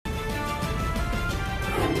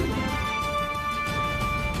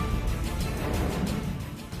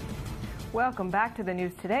Welcome back to the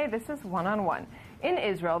news today. This is One on One. In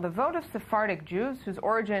Israel, the vote of Sephardic Jews, whose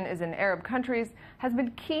origin is in Arab countries, has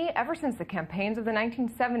been key ever since the campaigns of the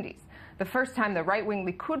 1970s. The first time the right-wing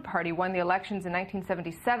Likud party won the elections in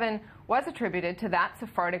 1977 was attributed to that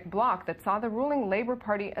Sephardic bloc that saw the ruling Labour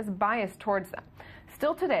Party as biased towards them.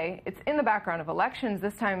 Still today, it's in the background of elections,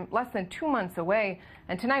 this time less than 2 months away.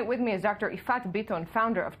 And tonight with me is Dr. Yifat Bitton,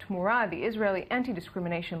 founder of Tmura, the Israeli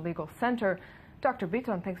Anti-discrimination Legal Centre. Dr.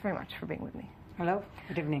 Bitton, thanks very much for being with me. Hello,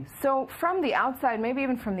 good evening. So from the outside, maybe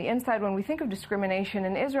even from the inside, when we think of discrimination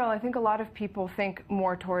in Israel, I think a lot of people think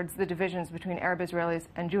more towards the divisions between Arab Israelis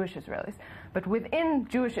and Jewish Israelis. But within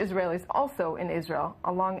Jewish Israelis, also in Israel,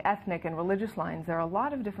 along ethnic and religious lines, there are a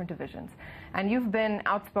lot of different divisions. And you've been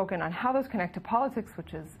outspoken on how those connect to politics,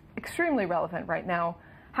 which is extremely relevant right now.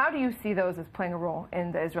 How do you see those as playing a role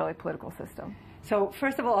in the Israeli political system? So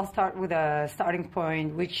first of all, I'll start with a starting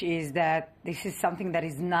point, which is that this is something that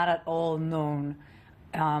is not at all known,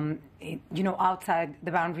 outside the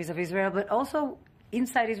boundaries of Israel, but also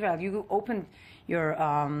inside Israel. You opened your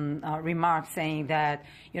remarks saying that,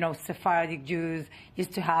 Sephardic Jews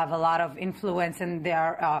used to have a lot of influence, and they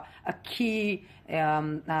are a key,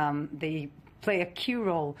 they play a key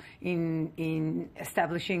role in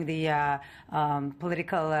establishing the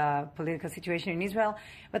political situation in Israel.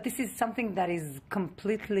 But this is something that is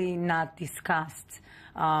completely not discussed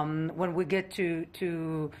when we get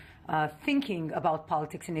to thinking about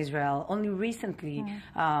politics in Israel. Only recently,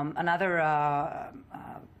 another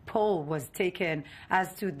poll was taken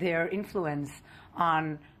as to their influence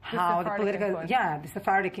on how the political, the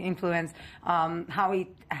Sephardic influence, how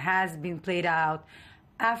it has been played out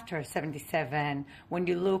after 77, when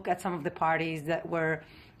you look at some of the parties that were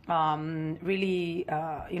really,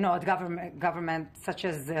 at government, such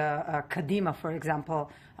as Kadima, for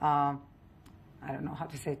example. I don't know how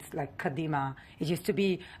to say it. It's like Kadima. It used to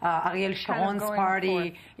be Ariel Sharon's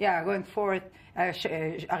party. Yeah, going forth.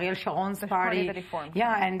 Ariel Sharon's party. That he formed.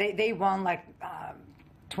 Yeah, and they won like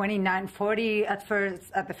 29, 40 at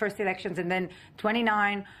the first elections, and then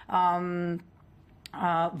 29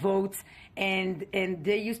 votes, and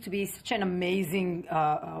they used to be such an amazing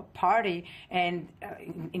party, and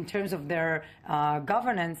in terms of their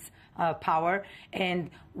governance power. And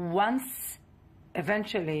once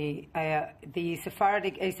eventually a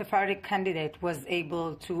Sephardic candidate was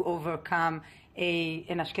able to overcome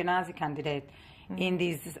an Ashkenazi candidate in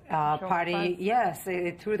this party, yes,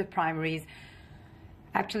 through the primaries.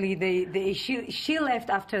 Actually, she left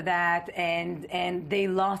after that, and they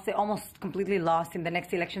lost. They almost completely lost in the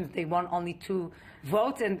next elections. They won only 2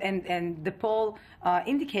 votes, and the poll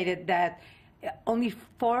indicated that only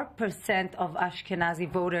 4% of Ashkenazi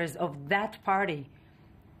voters of that party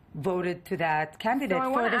voted to that candidate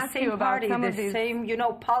for the same party, the same,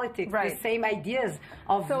 politics, the same ideas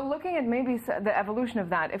of. So looking at maybe the evolution of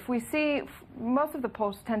that, if we see most of the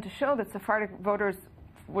polls tend to show that Sephardic voters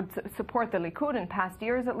would support the Likud in past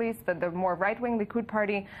years, at least, the more right-wing Likud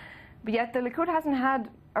party. But yet the Likud hasn't had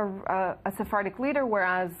a Sephardic leader,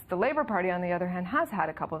 whereas the Labour Party, on the other hand, has had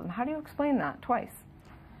a couple of them. How do you explain that twice?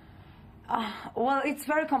 Well, it's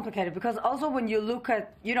very complicated, because also when you look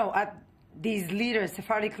at, at these leaders,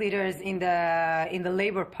 Sephardic leaders in the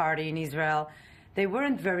Labour Party in Israel, they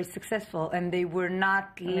weren't very successful, and they were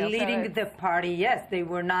not leading the party. Yes, they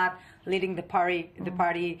were not leading the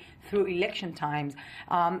party through election times,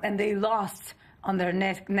 and they lost on their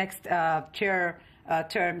next chair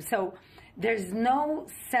term. So there's no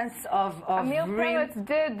sense of Amir Peretz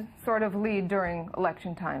did sort of lead during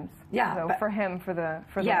election times. Yeah, so for him, for the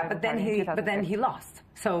but then he lost.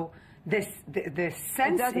 So the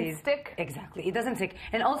sense doesn't stick. Exactly, it doesn't stick.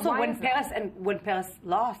 And also when Peretz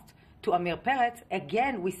lost to Amir Peretz,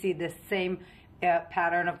 again we see the same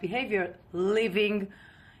pattern of behavior, leaving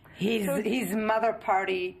his mother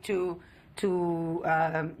party to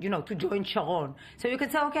join Sharon. So you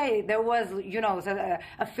could say, okay, there was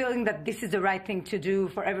a feeling that this is the right thing to do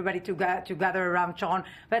for everybody to gather around Sharon.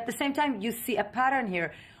 But at the same time, you see a pattern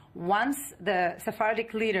here. Once the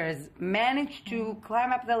Sephardic leaders manage to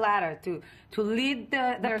climb up the ladder to lead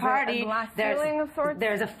the party,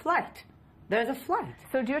 there's a flight. There's a flight.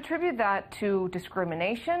 So do you attribute that to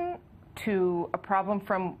discrimination, to a problem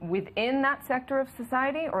from within that sector of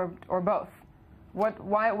society, or both?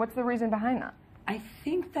 What's the reason behind that? I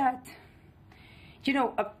think that,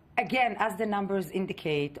 again, as the numbers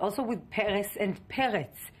indicate, also with Peres and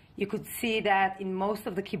Peretz, you could see that in most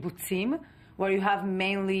of the kibbutzim, where you have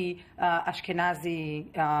mainly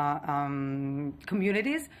Ashkenazi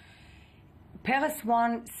communities, Peres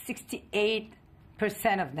won 68%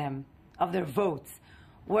 of them, of their votes,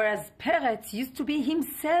 whereas Peretz used to be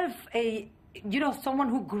himself a someone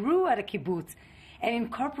who grew at a kibbutz and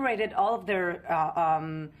incorporated all of their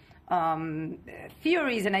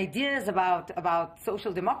theories and ideas about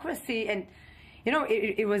social democracy. And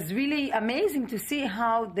it was really amazing to see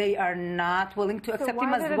how they are not willing to accept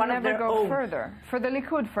him as one of their own. So why did it never go further? For the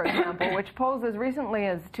Likud, for example, which polls as recently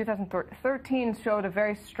as 2013 showed a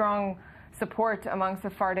very strong support among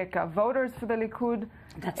Sephardic voters for the Likud.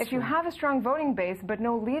 That's if true. you have a strong voting base but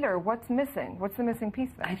no leader, what's missing? What's the missing piece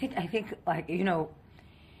there? I think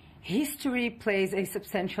history plays a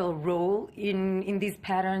substantial role in these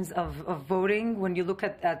patterns of voting. When you look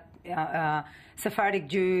at Sephardic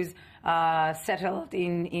Jews settled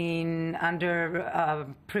in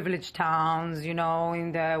underprivileged towns, in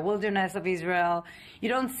the wilderness of Israel, you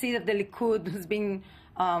don't see that the Likud, who's been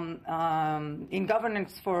in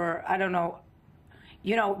governance for, I don't know,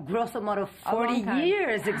 grosso modo 40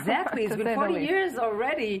 years, exactly. It's been 40 years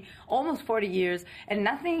already, almost 40 years, and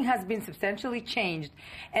nothing has been substantially changed.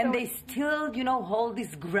 And so they still, hold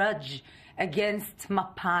this grudge against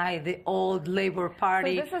Mapai, the old Labor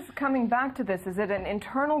Party. So this is coming back to this. Is it an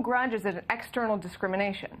internal grudge? Is it an external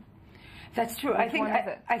discrimination? That's true. I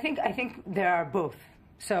think there are both.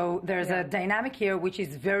 So there's a dynamic here which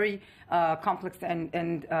is very complex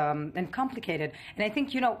and complicated. And I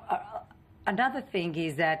think, another thing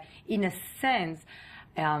is that, in a sense,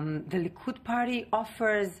 the Likud party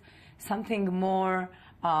offers something more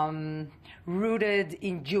rooted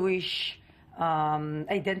in Jewish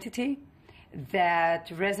identity that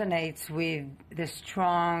resonates with the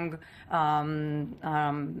strong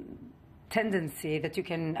tendency that you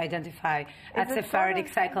can identify at Sephardic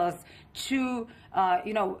cycles to,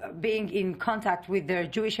 being in contact with their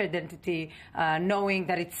Jewish identity, knowing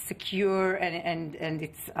that it's secure and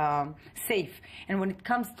it's safe. And when it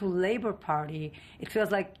comes to Labor Party, it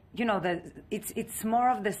feels like, that it's more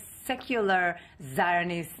of the secular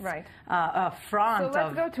Zionist front. So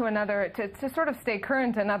let's go to another, to sort of stay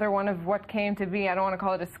current, another one of what came to be, I don't want to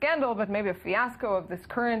call it a scandal, but maybe a fiasco of this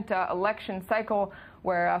current election cycle,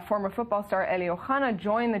 where former football star Eli Ohana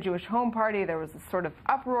joined the Jewish Home Party. There was a sort of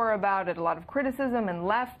uproar about it, a lot of criticism, and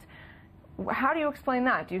left. How do you explain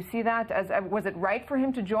that? Do you see that as, was it right for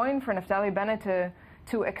him to join, for Naftali Bennett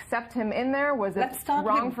to accept him in there? Was it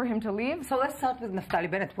wrong for him to leave? So let's start with Naftali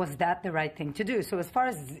Bennett. Was that the right thing to do? So as far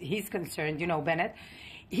as he's concerned, Bennett,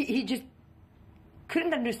 he just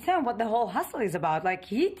couldn't understand what the whole hustle is about. Like,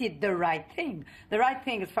 he did the right thing. The right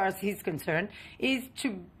thing, as far as he's concerned, is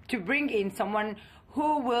to bring in someone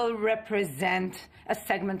who will represent a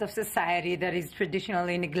segment of society that is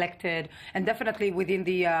traditionally neglected, and definitely within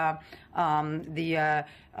the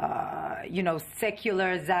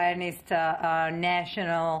secular Zionist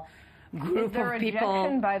national group of people. Is there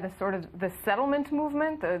rejection by the sort of the settlement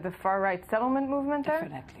movement, the far-right settlement movement there?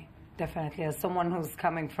 Definitely. As someone who's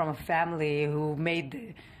coming from a family who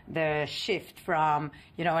made the shift from,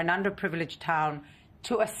 an underprivileged town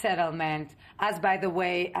to a settlement, as, by the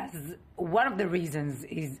way, as one of the reasons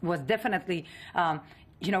was definitely,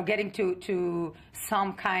 getting to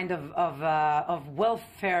some kind of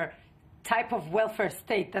welfare, type of welfare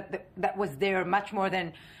state that was there much more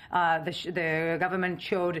than the government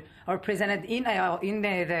showed or presented in the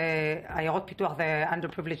Ayarot Pituach, the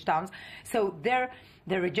underprivileged towns. So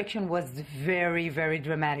the rejection was very, very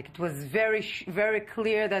dramatic. It was very, very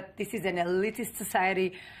clear that this is an elitist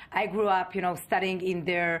society. I grew up, studying in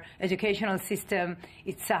their educational system.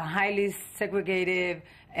 It's a highly segregative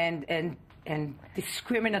and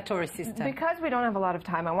discriminatory system. Because we don't have a lot of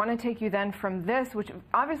time, I want to take you then from this, which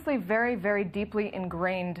obviously very, very deeply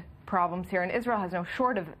ingrained problems here, and Israel has no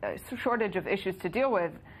shortage of issues to deal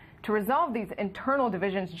with, to resolve these internal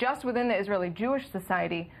divisions just within the Israeli Jewish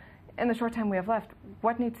society. In the short time we have left,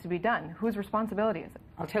 what needs to be done? Whose responsibility is it?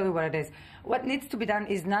 I'll tell you what it is. What needs to be done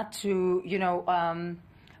is not to,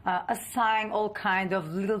 assign all kind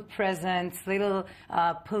of little presents, little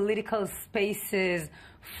political spaces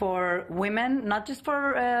for women, not just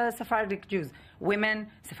for Sephardic Jews. Women,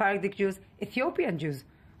 Sephardic Jews, Ethiopian Jews,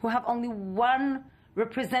 who have only one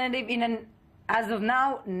representative in an, as of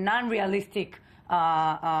now, non-realistic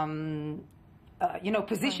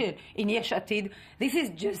position in Yesh Atid. This is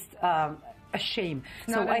just a shame.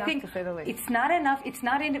 So I think it's not enough. It's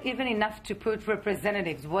not even enough to put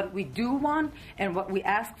representatives. What we do want and what we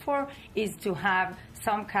ask for is to have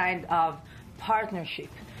some kind of partnership.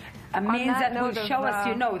 A means that will show us,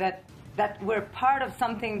 that we're part of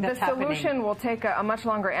something that's happening. The solution will take a much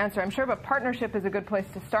longer answer, I'm sure, but partnership is a good place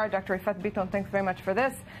to start. Dr. Yifat Bitton, thanks very much for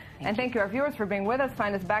this. Thank you, our viewers, for being with us.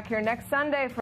 Find us back here next Sunday for